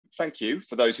thank you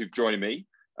for those who've joined me.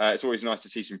 It's always nice to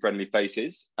see some friendly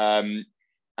faces.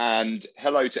 And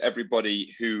hello to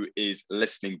everybody who is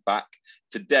listening back.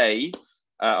 Today,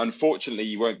 unfortunately,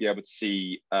 you won't be able to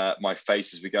see my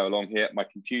face as we go along here. My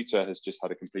computer has just had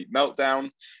a complete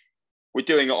meltdown. We're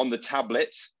doing it on the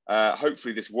tablet.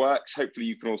 Hopefully this works. Hopefully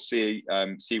you can all see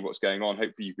what's going on.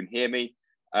 Hopefully you can hear me.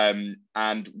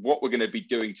 And what we're going to be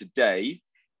doing today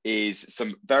is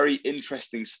some very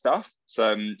interesting stuff,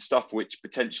 some stuff which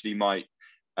potentially might,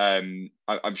 I'm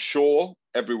sure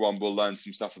everyone will learn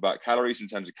some stuff about calories in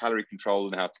terms of calorie control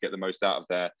and how to get the most out of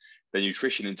their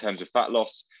nutrition in terms of fat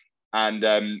loss. And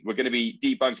we're going to be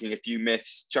debunking a few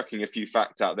myths, chucking a few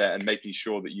facts out there and making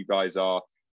sure that you guys are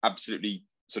absolutely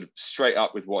sort of straight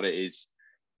up with what it is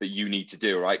that you need to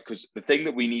do, right? Because the thing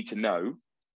that we need to know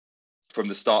from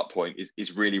the start point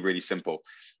is really, really simple.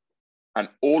 And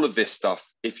all of this stuff,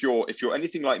 if you're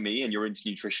anything like me and you're into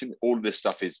nutrition, all of this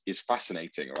stuff is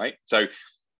fascinating, right? So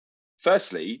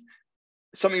firstly,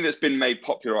 something that's been made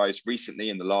popularized recently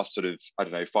in the last sort of, I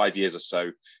don't know, 5 years or so,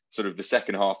 sort of the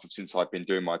second half of since I've been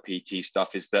doing my PT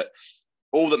stuff, is that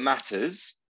all that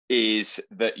matters is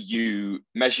that you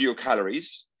measure your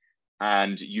calories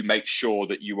and you make sure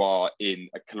that you are in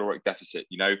a caloric deficit.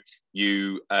 You know,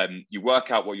 you work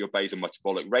out what your basal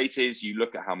metabolic rate is. You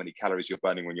look at how many calories you're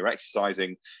burning when you're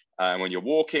exercising and when you're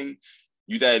walking.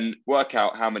 You then work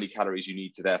out how many calories you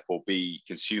need to therefore be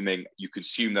consuming. You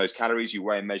consume those calories, you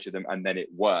weigh and measure them, and then it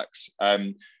works.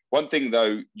 One thing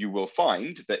though, you will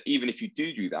find that even if you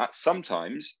do that,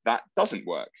 sometimes that doesn't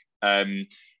work. The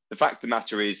fact of the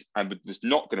matter is, and there's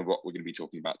not going to what we're going to be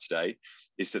talking about today,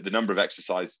 is that the number of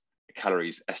exercise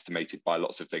calories estimated by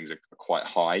lots of things are quite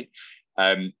high,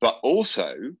 but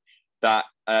also that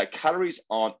calories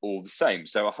aren't all the same.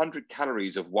 So 100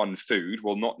 calories of one food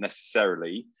will not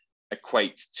necessarily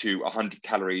equate to 100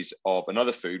 calories of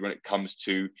another food when it comes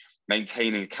to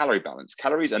maintaining a calorie balance.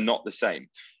 Calories are not the same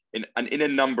in a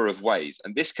number of ways,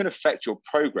 and this can affect your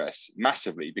progress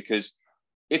massively, because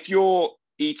if you're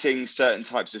eating certain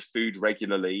types of food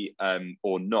regularly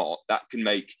or not, that can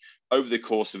make, over the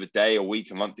course of a day, a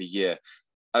week, a month, a year,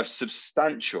 a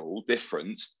substantial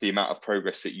difference to the amount of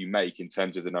progress that you make in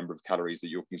terms of the number of calories that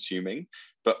you're consuming,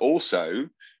 but also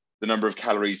the number of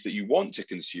calories that you want to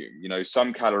consume. You know,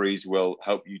 some calories will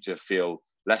help you to feel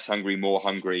less hungry, more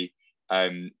hungry,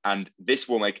 and this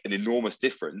will make an enormous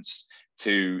difference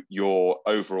to your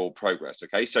overall progress.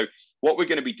 Okay, so what we're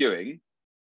going to be doing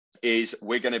is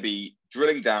we're going to be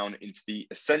drilling down into the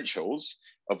essentials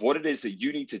of what it is that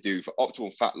you need to do for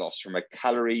optimal fat loss from a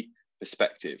calorie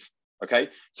perspective. Okay,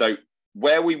 so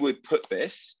where we would put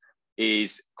this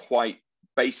is quite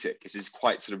basic. This is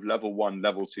quite sort of level 1,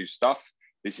 level 2 stuff.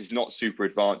 This is not super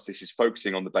advanced. This is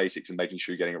focusing on the basics and making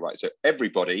sure you're getting it right. So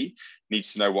everybody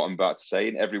needs to know what I'm about to say,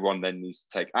 and everyone then needs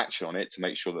to take action on it to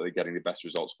make sure that they're getting the best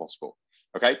results possible.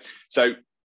 Okay, so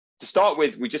to start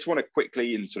with, we just want to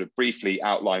quickly and sort of briefly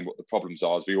outline what the problems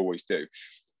are, as we always do.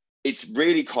 It's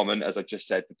really common, as I just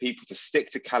said, for people to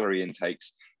stick to calorie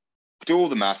intakes, do all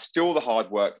the maths, do all the hard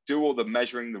work, do all the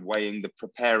measuring, the weighing, the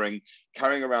preparing,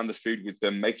 carrying around the food with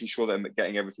them, making sure they're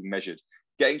getting everything measured,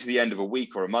 getting to the end of a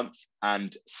week or a month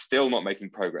and still not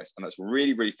making progress. And that's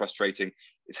really, really frustrating.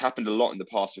 It's happened a lot in the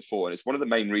past before. And it's one of the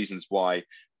main reasons why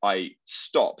I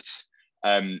stopped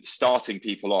starting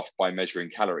people off by measuring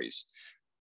calories.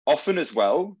 Often as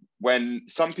well, when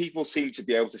some people seem to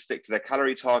be able to stick to their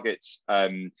calorie targets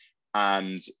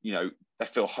and, you know, they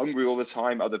feel hungry all the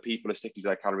time, other people are sticking to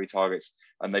their calorie targets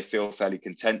and they feel fairly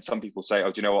content. Some people say,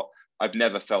 oh, do you know what? I've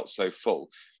never felt so full.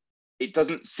 It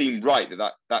doesn't seem right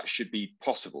that should be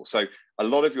possible. So a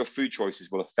lot of your food choices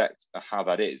will affect how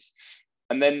that is.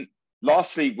 And then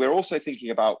lastly, we're also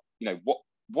thinking about, you know,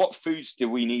 what foods do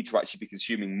we need to actually be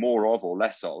consuming more of or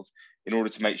less of in order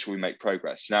to make sure we make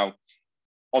progress? Now,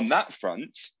 on that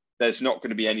front, there's not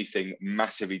going to be anything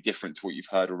massively different to what you've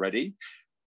heard already.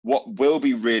 What will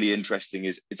be really interesting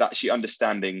is it's actually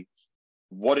understanding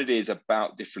what it is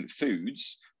about different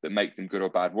foods that make them good or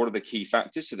bad. What are the key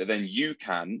factors, so that then you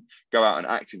can go out and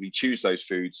actively choose those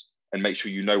foods and make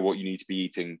sure you know what you need to be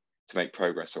eating to make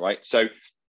progress. All right. So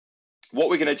what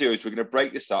we're going to do is we're going to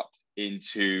break this up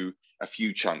into a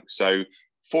few chunks. So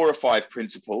 4 or 5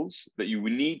 principles that you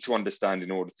will need to understand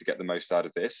in order to get the most out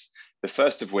of this. The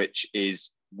first of which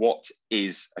is, what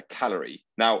is a calorie?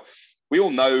 Now, we all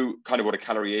know kind of what a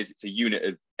calorie is. It's a unit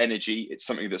of energy. It's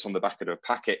something that's on the back of a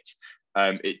packet.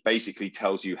 It basically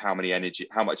tells you how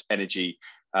much energy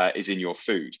is in your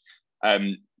food.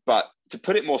 But to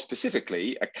put it more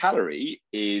specifically, a calorie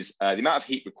is the amount of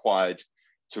heat required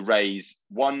to raise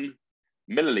 1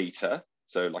 milliliter,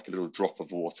 so like a little drop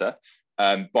of water,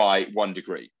 by 1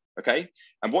 degree. Okay,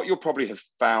 and what you'll probably have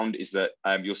found is that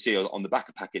you'll see on the back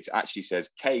of packets it actually says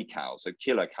kcal, so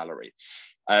kilocalorie,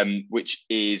 which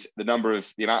is the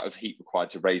amount of heat required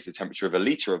to raise the temperature of a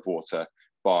liter of water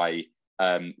by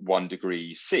 1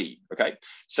 degree C. Okay,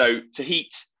 so to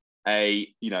heat a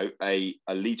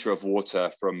liter of water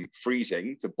from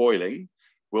freezing to boiling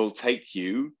will take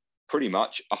you pretty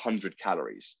much 100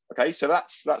 calories. Okay, so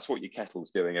that's what your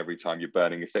kettle's doing every time you're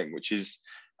burning a thing, which is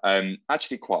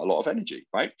actually quite a lot of energy,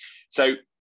 right? So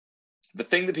the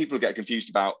thing that people get confused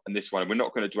about in this one, and we're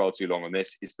not going to dwell too long on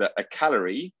this, is that a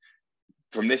calorie,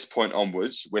 from this point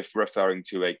onwards, we're referring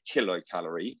to a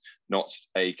kilocalorie, not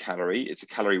a calorie. It's a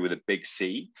calorie with a big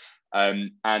C.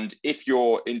 And if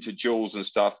you're into joules and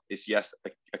stuff, it's yes,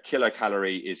 a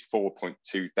kilocalorie is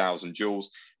 4.2 thousand joules.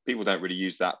 People don't really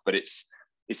use that, but it's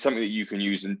something that you can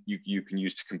use, and you can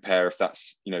use to compare if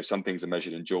that's, some things are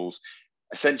measured in joules.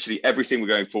 Essentially, everything we're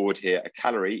going forward here, a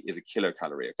calorie is a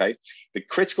kilocalorie, okay? The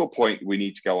critical point we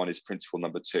need to go on is principle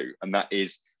number 2, and that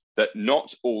is that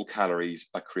not all calories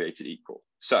are created equal.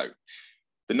 So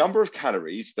the number of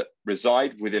calories that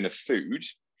reside within a food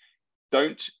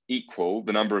don't equal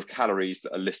the number of calories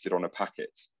that are listed on a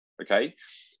packet, okay?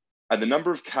 And the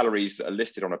number of calories that are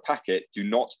listed on a packet do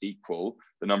not equal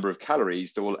the number of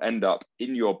calories that will end up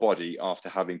in your body after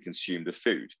having consumed the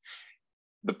food.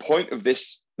 The point of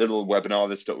this little webinar,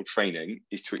 this little training,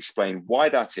 is to explain why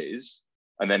that is,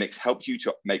 and then help you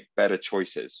to make better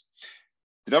choices.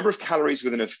 The number of calories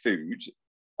within a food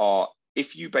are,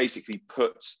 if you basically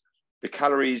put the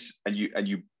calories and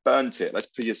you burnt it, let's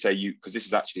say because this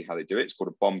is actually how they do it, it's called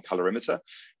a bomb calorimeter,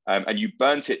 and you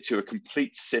burnt it to a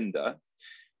complete cinder,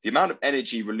 the amount of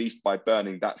energy released by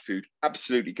burning that food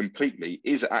absolutely completely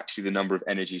is actually the number of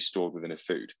energy stored within a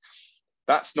food.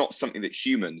 That's not something that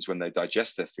humans, when they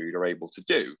digest their food, are able to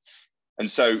do. And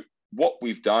so what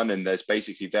we've done, and there's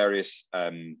basically various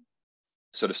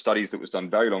sort of studies that was done a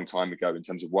very long time ago in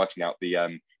terms of working out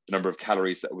the number of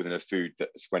calories that are within a food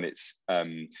that's when it's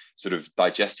sort of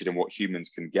digested and what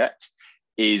humans can get,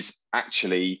 is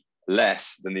actually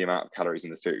less than the amount of calories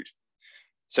in the food.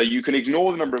 So you can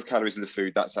ignore the number of calories in the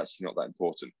food. That's actually not that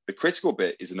important. The critical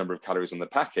bit is the number of calories on the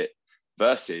packet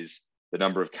versus the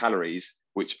number of calories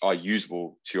which are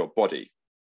usable to your body.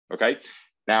 Okay.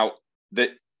 Now,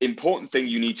 the important thing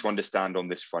you need to understand on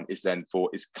this front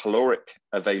is caloric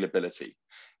availability.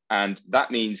 And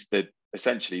that means that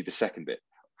essentially the second bit,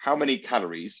 how many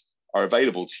calories are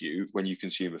available to you when you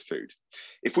consume a food.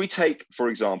 If we take, for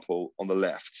example, on the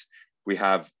left, we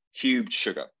have cubed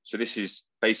sugar. So this is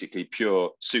basically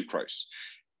pure sucrose.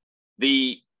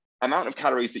 The amount of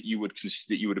calories that you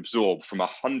would absorb from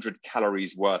 100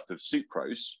 calories worth of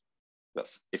sucrose,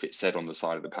 that's if it said on the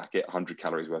side of the packet 100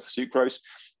 calories worth of sucrose,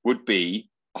 would be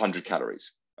 100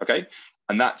 calories. Okay,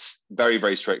 and that's very,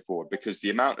 very straightforward because the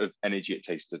amount of energy it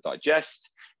takes to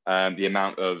digest, the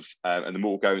amount of, and the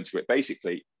more we'll go into it,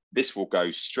 basically this will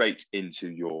go straight into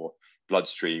your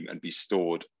bloodstream and be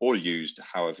stored or used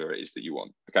however it is that you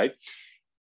want. Okay,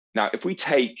 now if we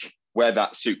take where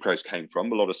that sucrose came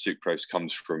from, a lot of sucrose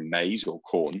comes from maize or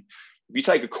corn. If you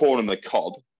take a corn on the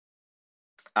cob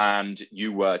and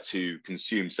you were to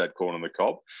consume said corn on the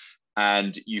cob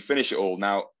and you finish it all,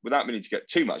 now without meaning to get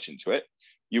too much into it,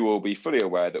 you will be fully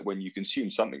aware that when you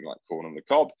consume something like corn on the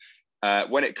cob,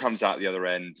 when it comes out the other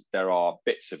end, there are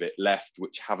bits of it left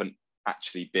which haven't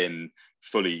actually been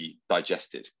fully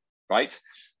digested, right?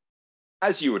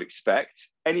 As you would expect,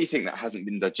 anything that hasn't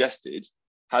been digested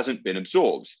hasn't been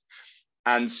absorbed.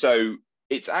 And so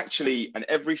it's actually, and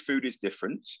every food is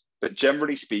different, but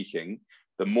generally speaking,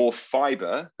 the more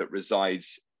fiber that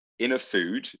resides in a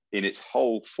food in its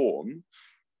whole form,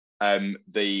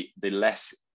 the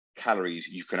less calories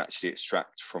you can actually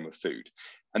extract from a food.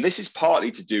 And this is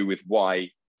partly to do with why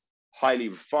highly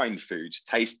refined foods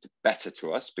taste better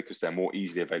to us because they're more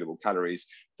easily available calories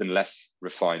than less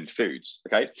refined foods.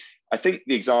 Okay, I think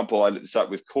the example I looked this up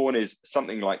with corn is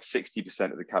something like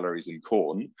 60% of the calories in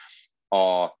corn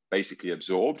are basically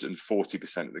absorbed and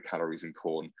 40% of the calories in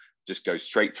corn just go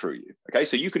straight through you. Okay,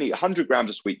 so you can eat 100 grams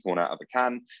of sweet corn out of a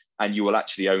can and you will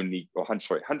actually only,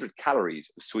 100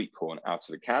 calories of sweet corn out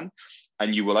of a can,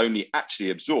 and you will only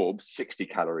actually absorb 60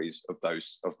 calories of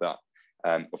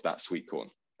that sweet corn.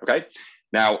 Okay,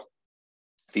 now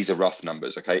these are rough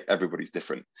numbers. Okay, everybody's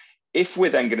different. If we're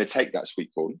then going to take that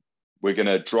sweet corn, we're going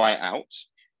to dry it out,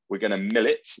 we're going to mill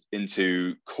it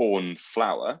into corn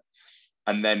flour,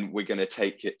 and then we're going to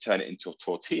turn it into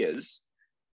tortillas.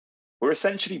 We're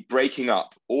essentially breaking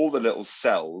up all the little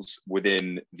cells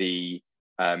within the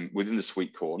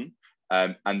sweet corn,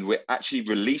 and we're actually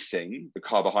releasing the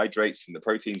carbohydrates and the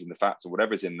proteins and the fats or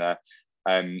whatever's in there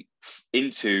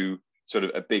into sort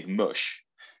of a big mush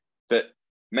that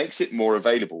makes it more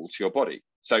available to your body.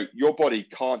 So your body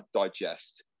can't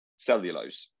digest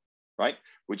cellulose, right?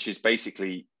 Which is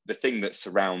basically the thing that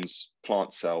surrounds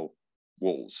plant cell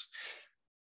walls.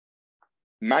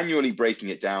 Manually breaking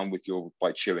it down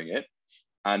by chewing it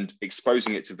and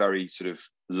exposing it to very sort of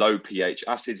low pH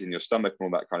acids in your stomach and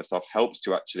all that kind of stuff helps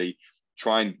to actually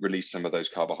try and release some of those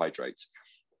carbohydrates.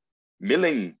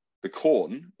 Milling the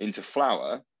corn into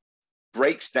flour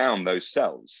breaks down those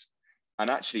cells. And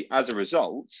actually, as a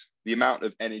result, the amount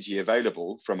of energy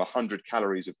available from 100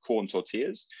 calories of corn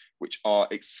tortillas, which are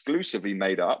exclusively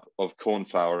made up of corn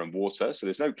flour and water, so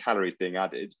there's no calories being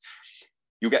added,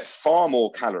 you'll get far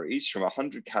more calories from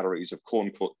 100 calories of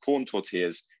corn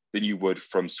tortillas than you would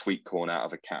from sweet corn out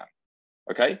of a can,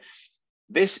 okay?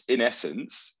 This, in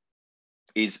essence,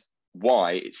 is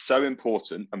why it's so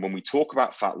important. And when we talk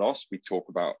about fat loss, we talk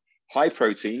about high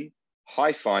protein,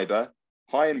 high fiber,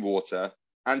 high in water,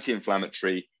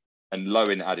 anti-inflammatory, and low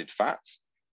in added fats.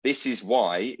 This is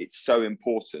why it's so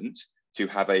important to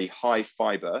have a high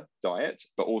fiber diet,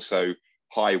 but also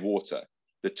high water.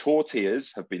 The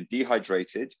tortillas have been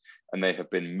dehydrated and they have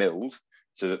been milled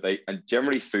so that and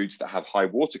generally foods that have high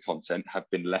water content have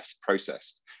been less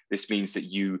processed. This means that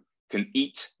you can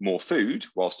eat more food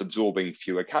whilst absorbing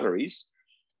fewer calories,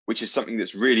 which is something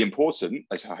that's really important,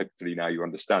 as hopefully now you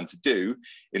understand, to do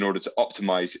in order to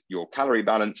optimize your calorie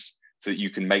balance so that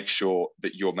you can make sure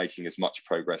that you're making as much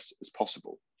progress as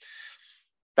possible.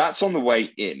 That's on the way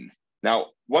in. Now,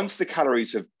 once the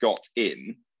calories have got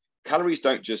in, calories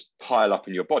don't just pile up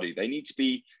in your body. They need to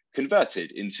be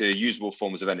converted into usable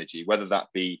forms of energy, whether that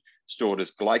be stored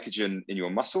as glycogen in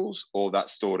your muscles, or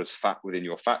that's stored as fat within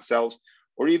your fat cells,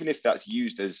 or even if that's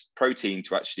used as protein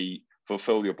to actually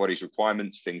fulfill your body's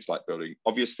requirements, things like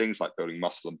obvious things like building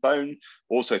muscle and bone,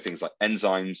 also things like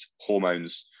enzymes,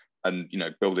 hormones, and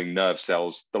building nerve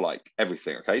cells, the like,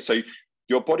 everything, okay? So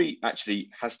your body actually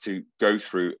has to go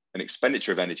through an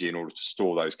expenditure of energy in order to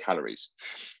store those calories.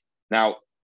 Now,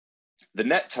 the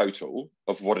net total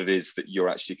of what it is that you're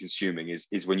actually consuming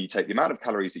is when you take the amount of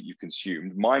calories that you've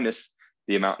consumed minus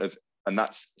the amount of, and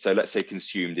that's, so let's say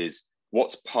consumed is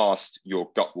what's past your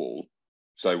gut wall.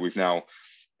 So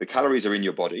the calories are in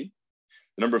your body,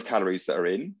 the number of calories that are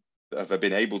in, that have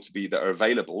been able to be, that are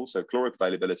available, so caloric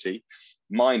availability,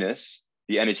 minus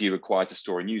the energy required to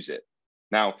store and use it.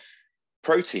 Now,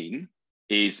 protein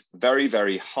is very,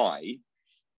 very high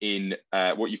in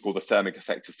what you call the thermic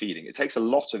effect of feeding. It takes a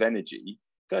lot of energy,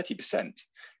 30%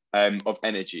 of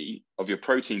energy of your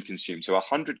protein consumed. So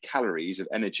 100 calories of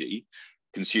energy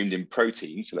consumed in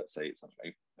protein, so let's say it's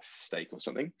something, a steak or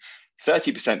something,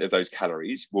 30% of those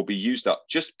calories will be used up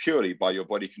just purely by your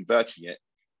body converting it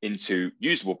into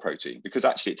usable protein, because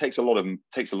actually it takes a lot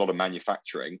of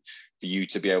manufacturing for you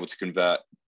to be able to convert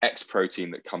X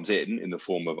protein that comes in the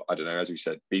form of, I don't know, as we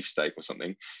said, beef steak or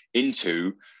something,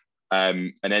 into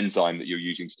an enzyme that you're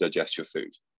using to digest your food.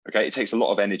 Okay, it takes a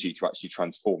lot of energy to actually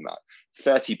transform that.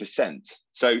 30%.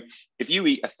 So if you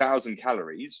eat 1,000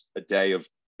 calories a day of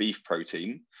beef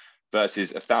protein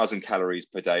versus 1,000 calories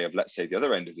per day of, let's say, the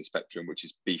other end of the spectrum, which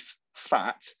is beef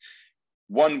fat,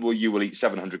 you will eat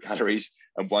 700 calories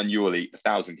and one you will eat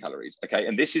 1,000 calories. Okay,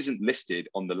 and this isn't listed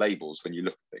on the labels when you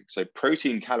look at things. So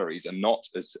protein calories are not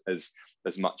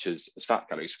as much as fat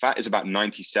calories. Fat is about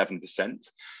 97%.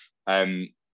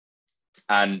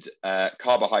 And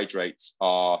carbohydrates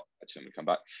are, actually, let me come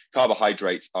back.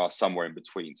 Carbohydrates are somewhere in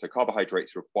between. So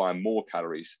carbohydrates require more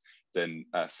calories than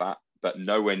fat, but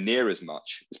nowhere near as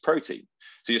much as protein.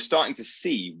 So you're starting to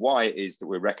see why it is that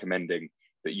we're recommending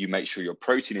that you make sure your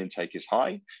protein intake is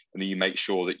high and that you make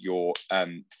sure that your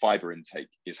fiber intake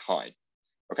is high,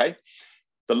 okay?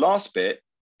 The last bit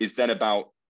is then about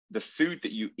the food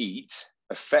that you eat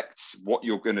affects what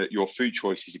your food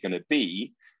choices are gonna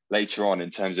be later on in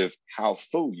terms of how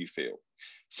full you feel.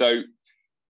 So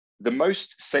the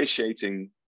most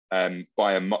satiating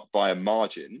by a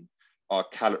margin are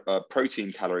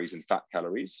protein calories and fat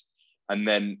calories. And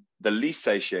then the least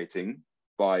satiating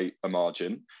by a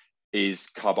margin is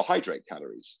carbohydrate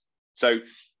calories. So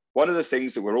one of the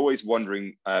things that we're always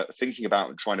wondering, thinking about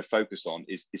and trying to focus on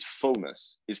is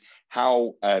fullness, is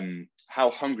how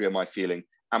hungry am I feeling?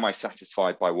 Am I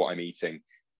satisfied by what I'm eating?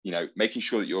 Making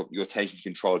sure that you're taking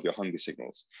control of your hunger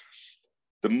signals.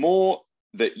 The more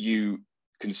that you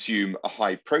consume a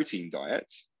high protein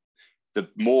diet, the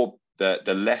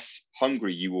less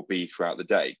hungry you will be throughout the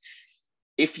day.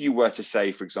 If you were to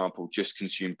say, for example, just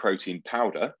consume protein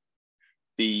powder,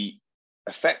 the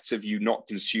effects of you not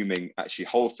consuming actually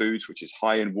whole foods, which is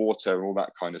high in water and all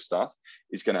that kind of stuff,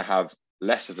 is going to have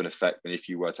less of an effect than if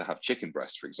you were to have chicken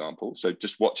breast, for example. So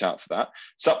just watch out for that.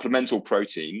 Supplemental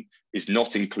protein is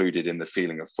not included in the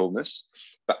feeling of fullness,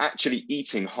 but actually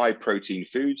eating high protein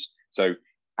foods, so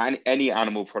any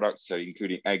animal products, so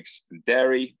including eggs and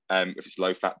dairy, if it's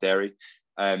low fat dairy,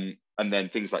 and then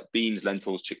things like beans,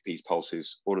 lentils, chickpeas,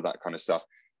 pulses, all of that kind of stuff,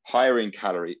 higher in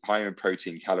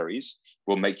protein calories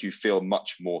will make you feel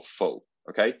much more full,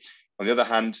 okay? On the other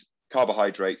hand,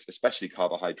 carbohydrates, especially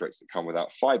carbohydrates that come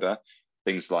without fiber,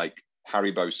 things like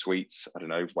Haribo sweets, I don't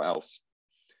know, what else?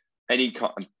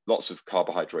 Lots of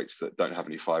carbohydrates that don't have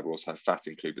any fiber also have fat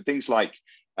included, but things like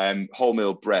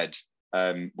wholemeal bread,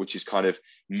 which is kind of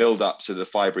milled up so the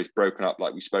fiber is broken up,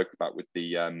 like we spoke about with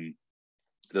the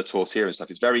tortilla and stuff.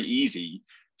 It's very easy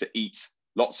to eat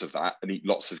lots of that and eat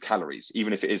lots of calories,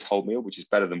 even if it is wholemeal, which is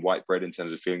better than white bread in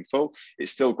terms of feeling full.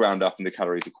 It's still ground up and the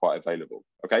calories are quite available,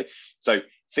 okay? So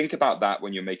think about that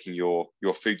when you're making your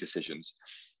food decisions.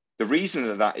 The reason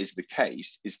that that is the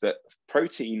case is that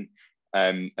protein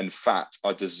and fat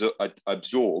are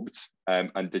absorbed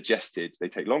and digested. They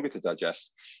take longer to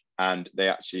digest, and they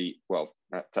actually, well,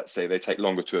 let's say they take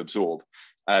longer to absorb,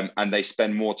 and they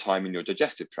spend more time in your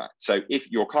digestive tract. So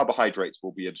if your carbohydrates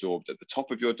will be absorbed at the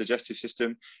top of your digestive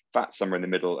system, fat somewhere in the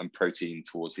middle, and protein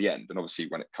towards the end. And obviously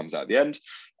when it comes out at the end,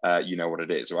 you know what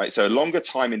it is, right? So a longer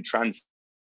time in transit,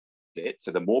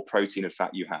 so the more protein and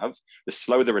fat you have, the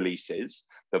slower the release is,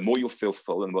 the more you'll feel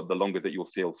full, and the longer that you'll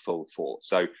feel full for.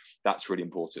 So that's really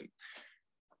important.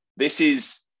 This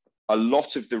is a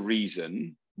lot of the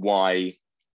reason why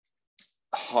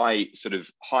high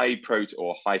protein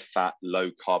or high fat,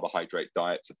 low carbohydrate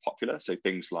diets are popular. So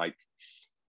things like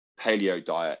paleo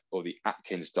diet or the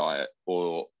Atkins diet,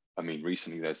 or I mean,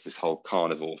 recently there's this whole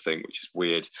carnivore thing, which is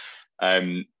weird,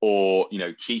 or, you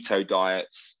know, keto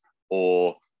diets,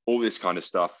 or all this kind of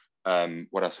stuff.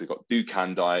 What else have we got?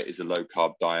 Dukan diet is a low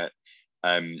carb diet.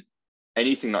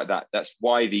 Anything like that. That's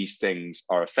why these things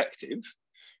are effective,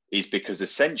 is because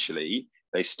essentially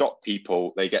they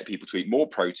get people to eat more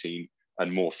protein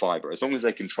and more fiber. As long as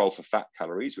they control for fat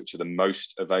calories, which are the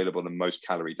most available and most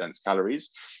calorie dense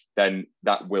calories, then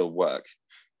that will work.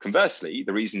 Conversely,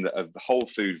 the reason that a whole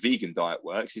food vegan diet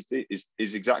works is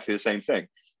exactly the same thing.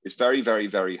 It's very, very,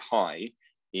 very high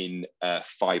in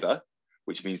fiber,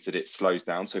 which means that it slows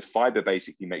down. So fiber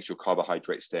basically makes your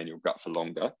carbohydrates stay in your gut for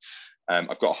longer.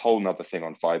 I've got a whole nother thing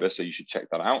on fiber, so you should check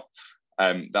that out.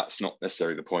 That's not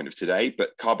necessarily the point of today,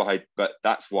 but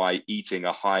that's why eating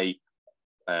a high,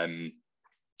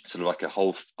 sort of like a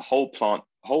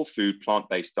whole food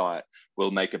plant-based diet will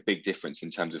make a big difference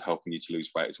in terms of helping you to lose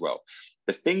weight as well.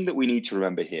 The thing that we need to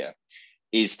remember here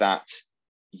is that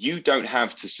you don't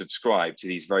have to subscribe to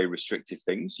these very restrictive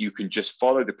things. You can just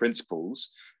follow the principles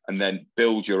and then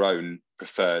build your own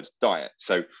preferred diet.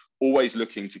 So always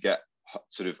looking to get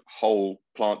sort of whole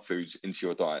plant foods into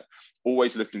your diet,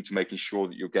 always looking to making sure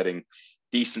that you're getting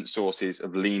decent sources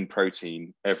of lean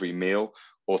protein every meal,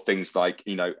 or things like,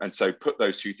 you know, and so put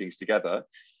those two things together.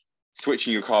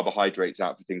 Switching your carbohydrates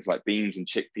out for things like beans and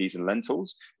chickpeas and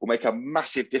lentils will make a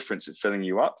massive difference at filling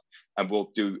you up, and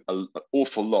will do an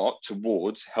awful lot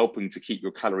towards helping to keep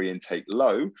your calorie intake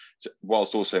low,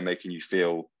 whilst also making you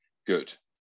feel good.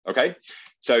 Okay,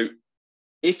 so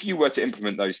if you were to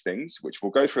implement those things, which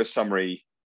we'll go through a summary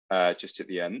just at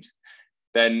the end,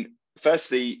 then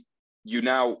firstly, you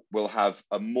now will have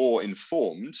a more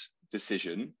informed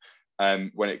decision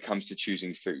when it comes to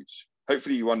choosing foods.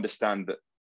 Hopefully you understand that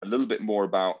a little bit more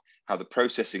about how the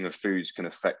processing of foods can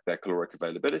affect their caloric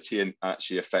availability and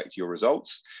actually affect your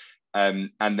results.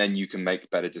 And then you can make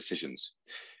better decisions.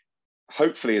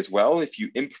 Hopefully as well, if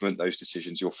you implement those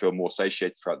decisions, you'll feel more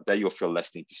satiated throughout the day. You'll feel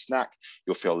less need to snack.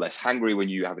 You'll feel less hungry when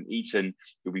you haven't eaten.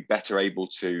 You'll be better able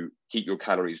to keep your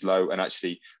calories low and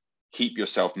actually keep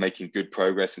yourself making good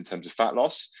progress in terms of fat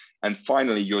loss. And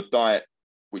finally, your diet,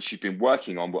 which you've been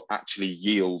working on, will actually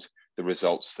yield the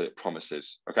results that it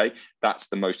promises. Okay, that's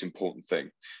the most important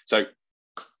thing. So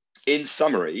in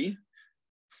summary,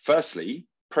 firstly,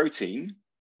 protein,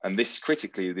 and this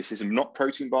critically, this is not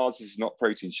protein bars, this is not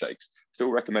protein shakes. Still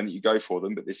recommend that you go for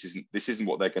them, but this isn't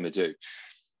what they're going to do.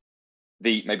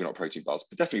 Maybe not protein bars,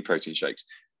 but definitely protein shakes.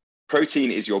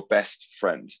 Protein is your best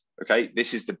friend. Okay,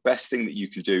 this is the best thing that you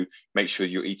can do. Make sure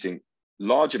you're eating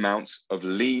large amounts of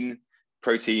lean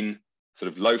protein,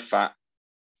 sort of low fat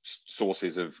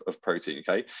sources of protein.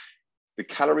 Okay, the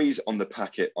calories on the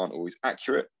packet aren't always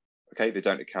accurate. Okay, they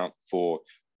don't account for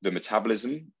the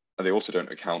metabolism, and they also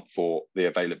don't account for the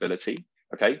availability.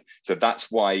 Okay, so that's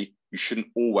why you shouldn't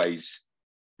always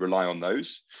rely on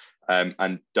those,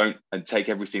 and take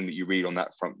everything that you read on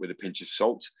that front with a pinch of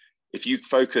salt. If you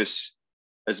focus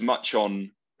as much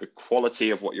on the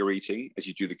quality of what you're eating as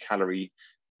you do the calorie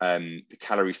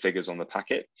figures on the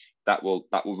packet. That will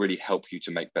really help you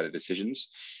to make better decisions.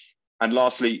 And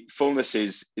lastly, fullness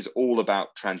is all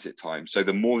about transit time. So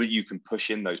the more that you can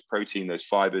push in those protein, those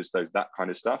fibers, that kind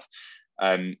of stuff,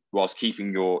 whilst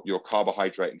keeping your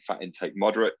carbohydrate and fat intake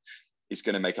moderate, is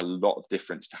going to make a lot of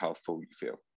difference to how full you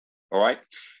feel. All right.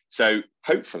 So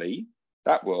hopefully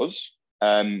that was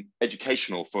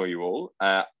educational for you all.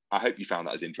 I hope you found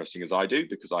that as interesting as I do,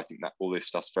 because I think that all this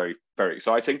stuff's very, very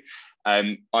exciting.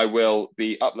 I will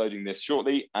be uploading this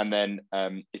shortly. And then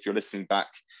if you're listening back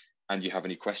and you have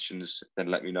any questions, then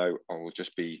let me know. I will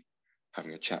just be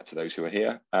having a chat to those who are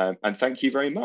here. And thank you very much.